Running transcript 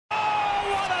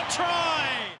try!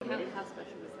 How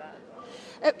special is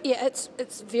that? Yeah,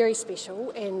 it's very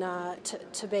special, and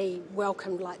to be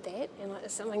welcomed like that, and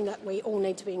it's something that we all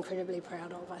need to be incredibly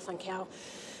proud of. I think our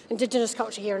Indigenous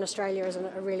culture here in Australia is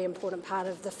a really important part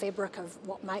of the fabric of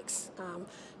what makes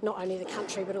not only the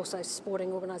country but also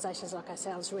sporting organisations like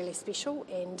ourselves really special,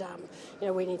 and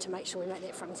we need to make sure we make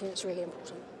that front and centre. It's really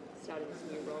important. Starting this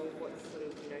new role, what's sort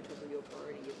of top of your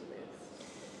priorities in this?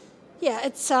 Yeah,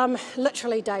 it's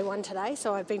literally day one today,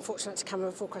 so I've been fortunate to come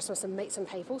in before Christmas and meet some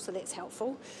people, so that's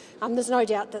helpful. There's no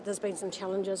doubt that there's been some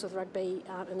challenges with rugby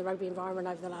in the rugby environment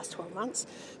over the last 12 months,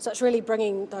 so it's really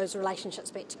bringing those relationships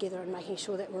back together and making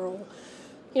sure that we're all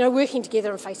working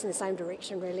together and facing the same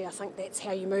direction, really. I think that's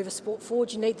how you move a sport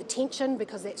forward. You need the tension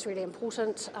because that's really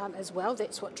important as well.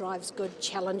 That's what drives good,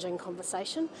 challenging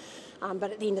conversation.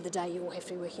 But at the end of the day, you all have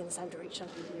to be working in the same direction.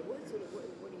 What do you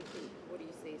think? What do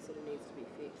you see sort of needs to be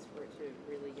fixed for it to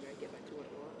really, get back to what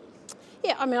it was?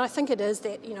 Yeah, I mean, I think it is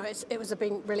that, it was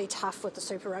been really tough with the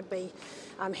Super Rugby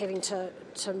having to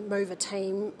move a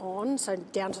team on, so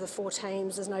down to the 4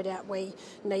 teams. There's no doubt we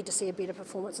need to see a better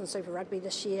performance in Super Rugby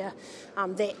this year.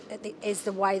 As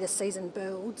the way the season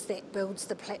builds, that builds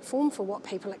the platform for what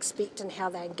people expect and how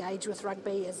they engage with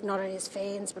rugby, as not only as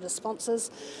fans but as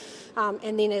sponsors.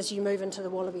 And then as you move into the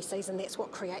Wallaby season, that's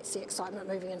what creates the excitement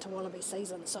moving into Wallaby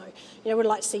season. So, we'd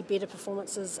like to see better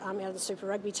performances out of the Super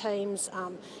Rugby teams.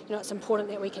 It's important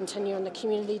that we continue in the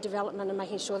community development and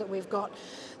making sure that we've got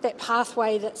that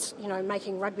pathway that's,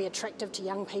 making rugby attractive to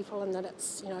young people, and that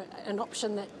it's, an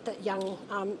option that young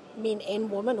men and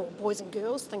women, or boys and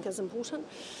girls, think is important.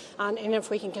 And if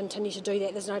we can continue to do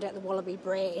that, there's no doubt the Wallaby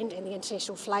brand and the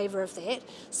international flavour of that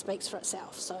speaks for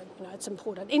itself. So, it's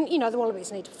important. And, the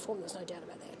Wallabies need to perform, there's no doubt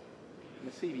about that.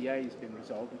 The CBA has been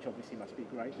resolved, which obviously must be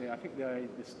great. I think the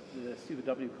Super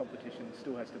W competition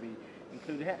still has to be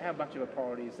included. How much of a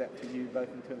priority is that for you, both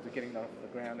in terms of getting that off the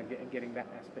ground and getting that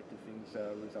aspect of things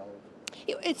resolved?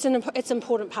 It's an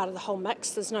important part of the whole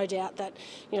mix. There's no doubt that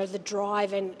the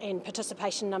drive and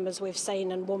participation numbers we've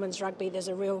seen in women's rugby, there's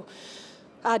a real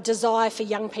desire for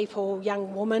young people,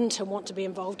 young women, to want to be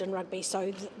involved in rugby.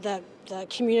 So the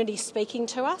community speaking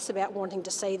to us about wanting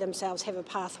to see themselves have a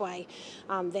pathway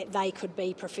that they could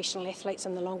be professional athletes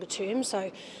in the longer term.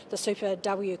 So the Super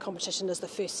W competition is the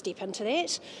first step into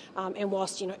that. And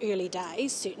whilst early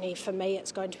days, certainly for me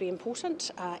it's going to be important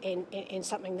and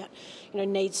something that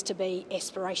needs to be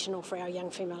aspirational for our young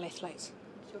female athletes.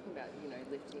 Talking about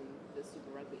lifting the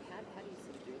Super Rugby, how do you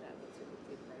sort of do that? What's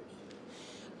the approach?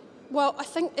 Well, I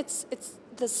think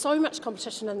there's so much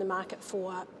competition in the market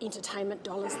for entertainment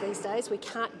dollars these days. We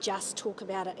can't just talk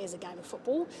about it as a game of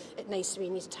football. It needs to be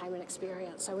an entertainment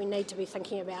experience. So we need to be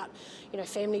thinking about,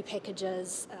 family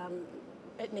packages.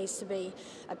 It needs to be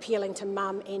appealing to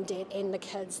mum and dad and the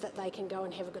kids, that they can go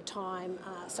and have a good time.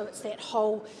 So it's that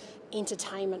whole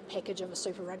entertainment package of a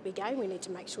Super Rugby game. We need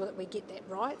to make sure that we get that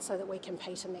right so that we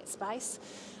compete in that space.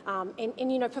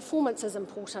 And performance is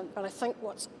important, but I think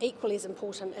what's equally as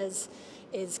important is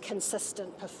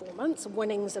consistent performance.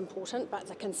 Winning's important, but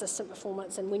the consistent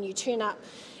performance. And when you turn up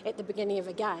at the beginning of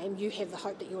a game, you have the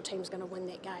hope that your team's going to win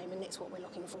that game, and that's what we're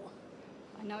looking for.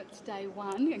 I know it's day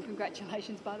one, and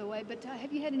congratulations, by the way, but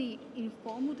have you had any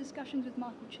informal discussions with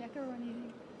Michael Checker or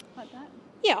anything like that?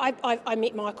 Yeah, I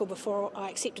met Michael before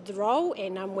I accepted the role,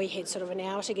 and we had sort of an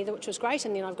hour together, which was great,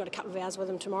 and then I've got a couple of hours with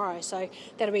him tomorrow. So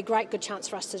that'll be a good chance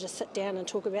for us to just sit down and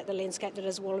talk about the landscape that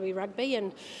is Wallaby rugby.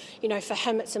 And, for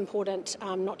him it's important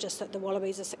not just that the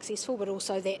Wallabies are successful, but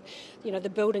also that, the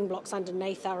building blocks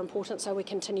underneath are important, so we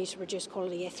continue to produce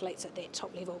quality athletes at that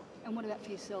top level. And what about for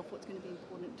yourself? What's going to be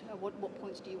important? What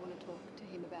points do you want to talk to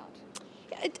him about?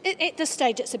 At this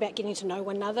stage, it's about getting to know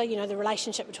one another. The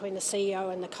relationship between the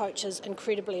CEO and the coach is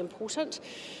incredibly important,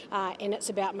 and it's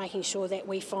about making sure that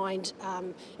we find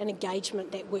an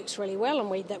engagement that works really well,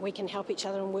 and that we can help each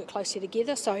other and work closely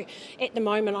together. So at the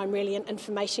moment, I'm really in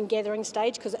information gathering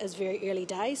stage because it is very early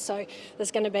days. So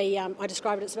there's going to be, I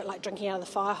describe it as a bit like drinking out of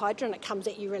the fire hydrant. It comes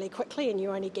at you really quickly, and you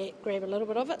only grab a little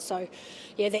bit of it. So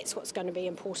yeah, that's what's going to be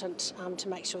important to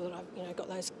make sure that I've got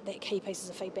that key pieces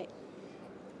of feedback.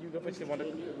 You obviously want to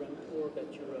run more about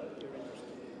your interest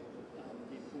in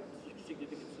the importance,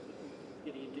 significance of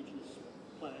getting Indigenous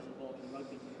players involved in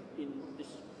rugby in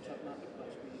this tough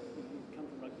marketplace. When you come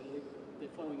from rugby league, they're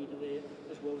flowing into there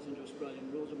as well as into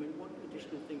Australian rules. I mean, what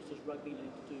additional things does rugby need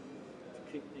to do to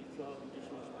keep the flow of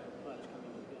Indigenous players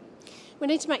coming into the game? We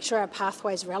need to make sure our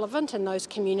pathway is relevant in those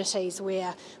communities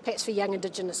where, perhaps for young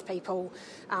Indigenous people,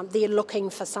 they're looking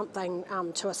for something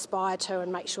to aspire to,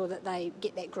 and make sure that they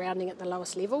get that grounding at the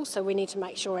lowest level. So we need to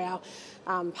make sure our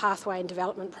pathway and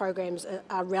development programs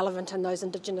are relevant in those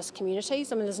Indigenous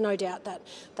communities. I mean, there's no doubt that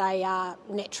they are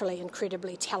naturally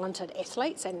incredibly talented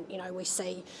athletes, and we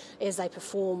see as they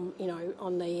perform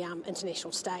on the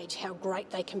international stage how great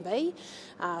they can be.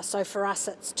 So for us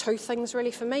it's two things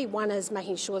really for me. One is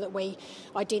making sure that we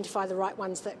identify the right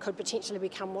ones that could potentially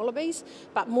become Wallabies,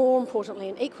 but more importantly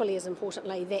and equally as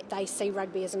importantly that they see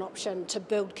rugby as an option to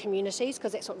build communities,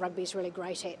 because that's what rugby is really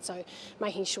great at. So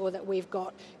making sure that we've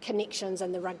got connections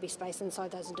in the rugby space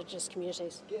inside those Indigenous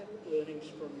communities. Do you have learnings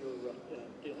from your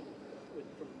dealing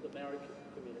from the Maori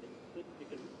community that you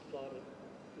can apply to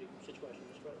the situation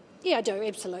in Australia? Yeah, I do,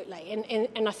 absolutely.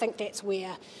 And I think that's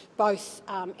where both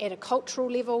at a cultural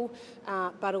level,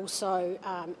 but also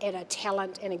at a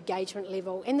talent and engagement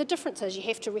level. And the difference is you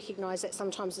have to recognise that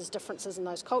sometimes there's differences in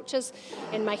those cultures,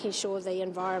 and making sure the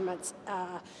environment's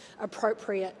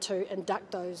appropriate to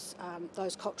induct those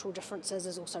cultural differences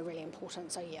is also really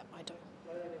important. So yeah, I do.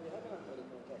 Raelene, if you haven't had any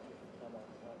contact with Tamar,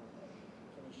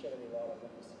 can you shed any light on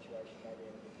what the situation may be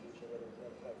in the future, whether it's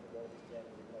play for Wallabies down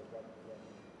or play rugby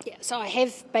down? Yeah, so I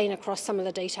have been across some of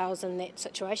the details in that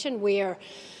situation. We're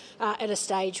at a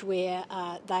stage where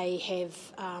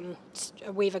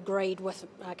we've agreed with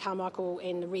Carmichael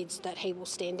and the Reds that he will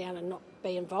stand down and not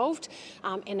be involved,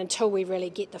 and until we really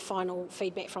get the final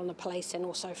feedback from the police and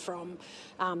also from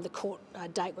the court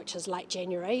date, which is late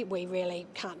January, we really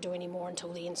can't do any more until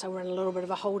then. So we're in a little bit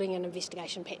of a holding and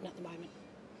investigation pattern at the moment.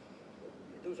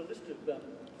 There was a list of what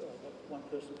one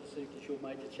person perceived as your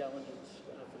major challenges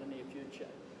for the near future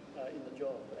in the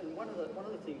job, and one of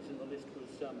the things in the list was,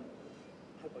 I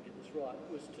hope I get this right,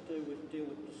 was to deal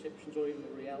with perceptions or even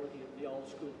the reality of the old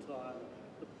school tie,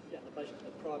 basically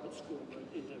the private school route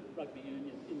into rugby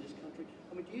union in this country.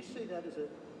 I mean, do you see that as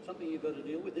something you've got to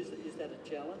deal with? Is that a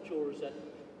challenge, or is that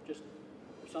just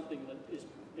something that is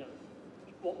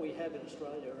what we have in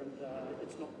Australia, and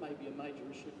it's not maybe a major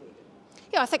issue for you?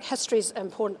 Yeah, I think history is an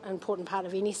important part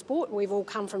of any sport. We've all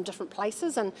come from different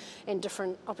places and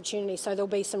different opportunities, so there'll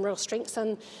be some real strengths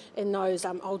in those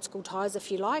old school ties,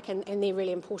 if you like, and they're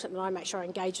really important, and I make sure I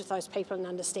engage with those people and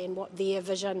understand what their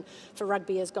vision for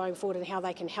rugby is going forward and how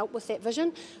they can help with that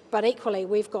vision. But equally,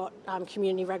 we've got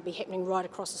community rugby happening right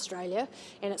across Australia,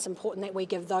 and it's important that we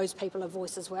give those people a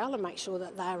voice as well and make sure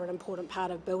that they are an important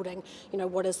part of building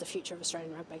what is the future of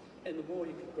Australian rugby. And the more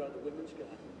you can grow the women's game,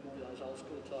 the more those old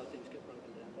school tie things get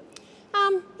broken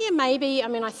down. Yeah, maybe. I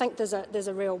mean, I think there's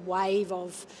a real wave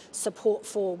of support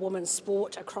for women's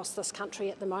sport across this country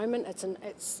at the moment.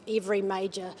 It's every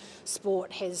major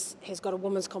sport has got a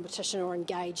women's competition or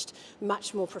engaged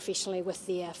much more professionally with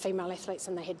their female athletes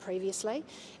than they had previously,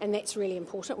 and that's really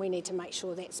important. We need to make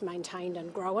sure that's maintained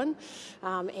and grown,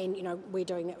 and we're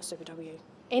doing that with Super W.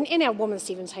 And our women's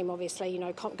 7 team, obviously,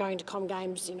 going to Com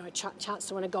Games, chance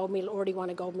to win a gold medal, already won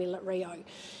a gold medal at Rio.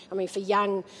 I mean, for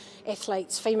young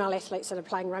athletes, female athletes that are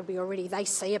playing rugby already, they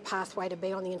see a pathway to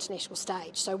be on the international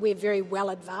stage. So we're very well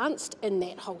advanced in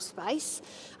that whole space,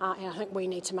 and I think we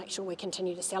need to make sure we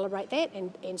continue to celebrate that,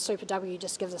 and Super W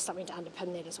just gives us something to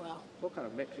underpin that as well. What kind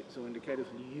of metrics or indicators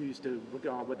will you use to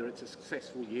regard whether it's a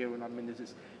successful year? And I mean, there's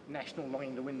this national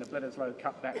longing to win the Bledisloe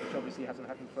Cup back, which obviously hasn't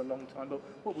happened for a long time, but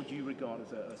what would you regard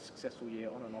as a successful year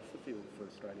on and off the field for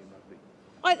Australian rugby?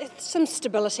 Some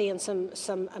stability and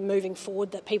some moving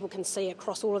forward that people can see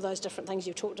across all of those different things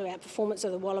you've talked about. Performance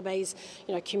of the Wallabies,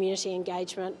 community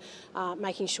engagement,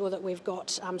 making sure that we've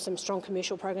got some strong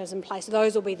commercial programs in place.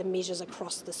 Those will be the measures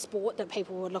across the sport that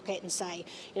people will look at and say,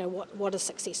 what does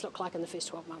success look like in the first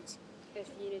 12 months? Yes,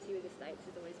 unity with the states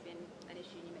has always been an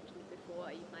issue. You mentioned it before.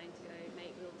 Are you planning to go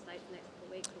meet with all the states in the next couple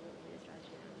of weeks, or what will be the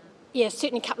strategy around that? Yeah,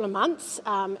 certainly a couple of months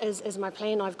is my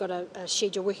plan. I've got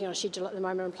working on a schedule at the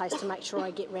moment in place to make sure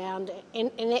I get round.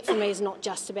 And that for me is not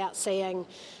just about seeing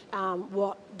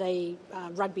what the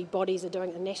rugby bodies are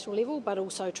doing at the national level, but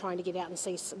also trying to get out and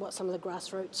see what some of the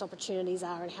grassroots opportunities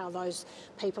are and how those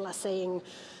people are seeing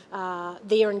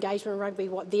their engagement in rugby,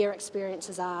 what their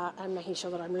experiences are, and making sure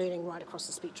that I'm learning right across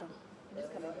the spectrum.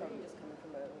 Just coming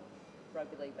from a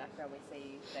rugby league background,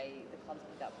 we see the clubs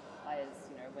pick up players,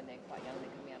 when they're quite young,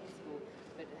 they're coming out of school,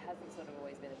 but it hasn't sort of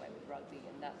always been the way with rugby,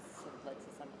 and that's sort of led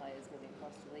to some players moving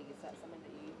across the league. Is that something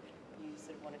that you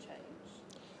sort of want to change?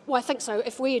 Well, I think so.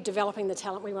 If we're developing the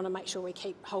talent, we want to make sure we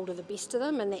keep hold of the best of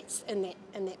them, and that's in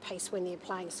that piece when they're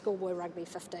playing schoolboy rugby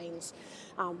 15s,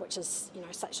 which is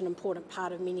such an important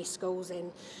part of many schools,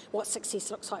 and what success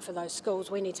looks like for those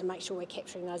schools. We need to make sure we're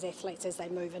capturing those athletes as they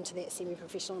move into that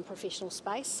semi-professional and professional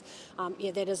space.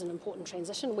 That is an important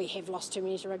transition. We have lost too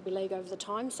many to rugby league over the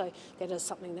time, so that is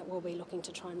something that we'll be looking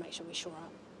to try and make sure we shore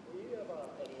up. Will you have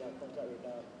any contact with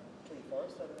Trinity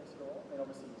Forest over next door? I mean,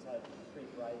 obviously you've had pretty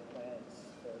great plans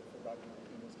for rugby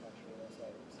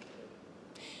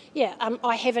Yeah,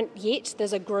 I haven't yet.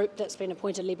 There's a group that's been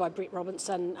appointed, led by Brett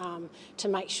Robinson, to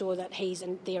make sure that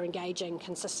they're engaging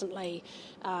consistently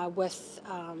with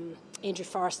Andrew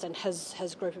Forrest and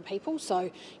his group of people.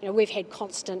 So, we've had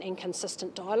constant and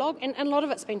consistent dialogue, and a lot of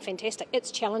it's been fantastic.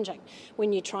 It's challenging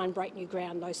when you try and break new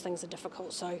ground; those things are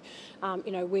difficult. So,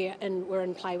 we're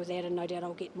in play with that, and no doubt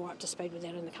I'll get more up to speed with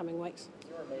that in the coming weeks. Is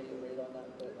your immediate read on that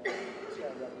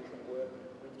Australian rugby can work with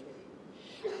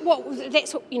 20? Well,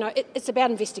 that's it's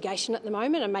about investigation at the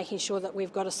moment and making sure that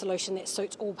we've got a solution that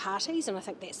suits all parties, and I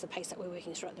think that's the piece that we're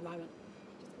working through at the moment.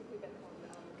 Just quickly back on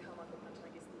Carmichael Hunt, I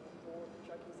guess the more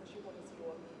joking issue. What is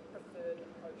your preferred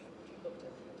approach? Would you look to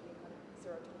implement any kind of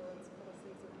zero tolerance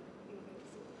policies or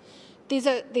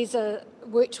anything? There's a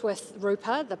worked with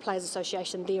RUPA, the Players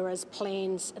Association. There is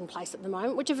plans in place at the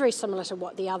moment, which are very similar to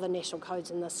what the other national codes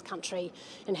in this country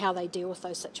and how they deal with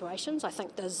those situations. I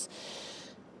think there's,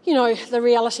 the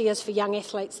reality is for young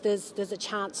athletes, there's a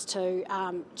chance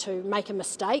to make a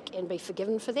mistake and be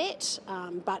forgiven for that.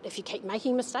 But if you keep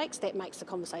making mistakes, that makes the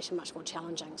conversation much more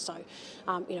challenging. So,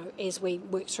 as we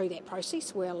work through that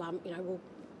process, we'll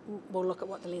look at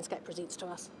what the landscape presents to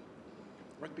us.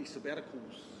 Rugby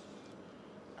sabbaticals.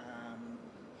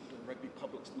 The rugby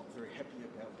public's not very happy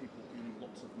about people earning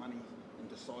lots of money and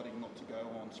deciding not to go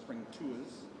on spring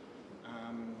tours.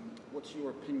 What's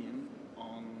your opinion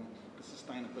on the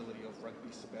sustainability of rugby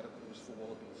sabbaticals for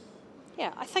Wallabies?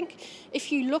 Yeah, I think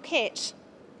if you look at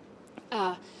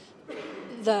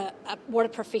what a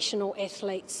professional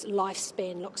athlete's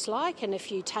lifespan looks like, and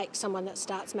if you take someone that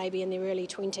starts maybe in their early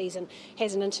 20s and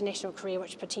has an international career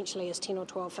which potentially is 10 or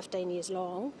 12, 15 years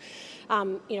long,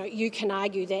 you can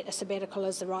argue that a sabbatical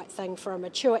is the right thing for a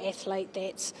mature athlete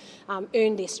that's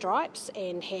earned their stripes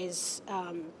and has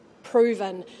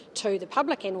proven to the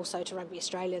public and also to Rugby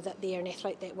Australia that they're an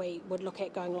athlete that we would look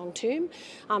at going long term.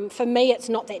 For me, it's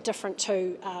not that different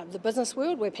to the business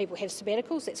world where people have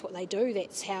sabbaticals. That's what they do.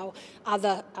 That's how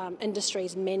other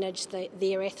industries manage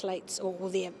their athletes or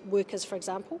their workers, for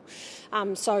example.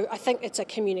 So I think it's a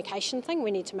communication thing. We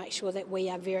need to make sure that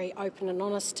we are very open and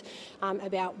honest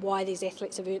about why these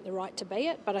athletes have earned the right to be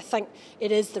it. But I think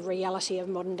it is the reality of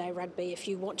modern day rugby. If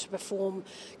you want to perform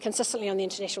consistently on the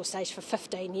international stage for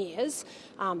 15 years,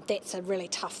 that's a really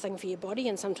tough thing for your body,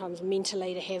 and sometimes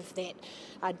mentally to have that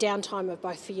downtime of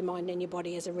both for your mind and your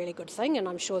body is a really good thing, and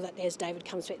I'm sure that as David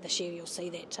comes back this year you'll see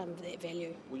that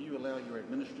value. Will you allow your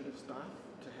administrative staff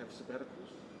to have sabbaticals?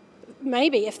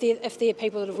 Maybe, if they're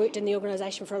people that have worked in the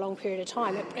organisation for a long period of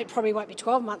time. It probably won't be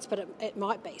 12 months, but it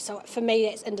might be. So for me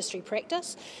that's industry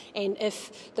practice, and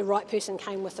if the right person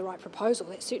came with the right proposal,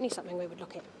 that's certainly something we would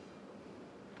look at.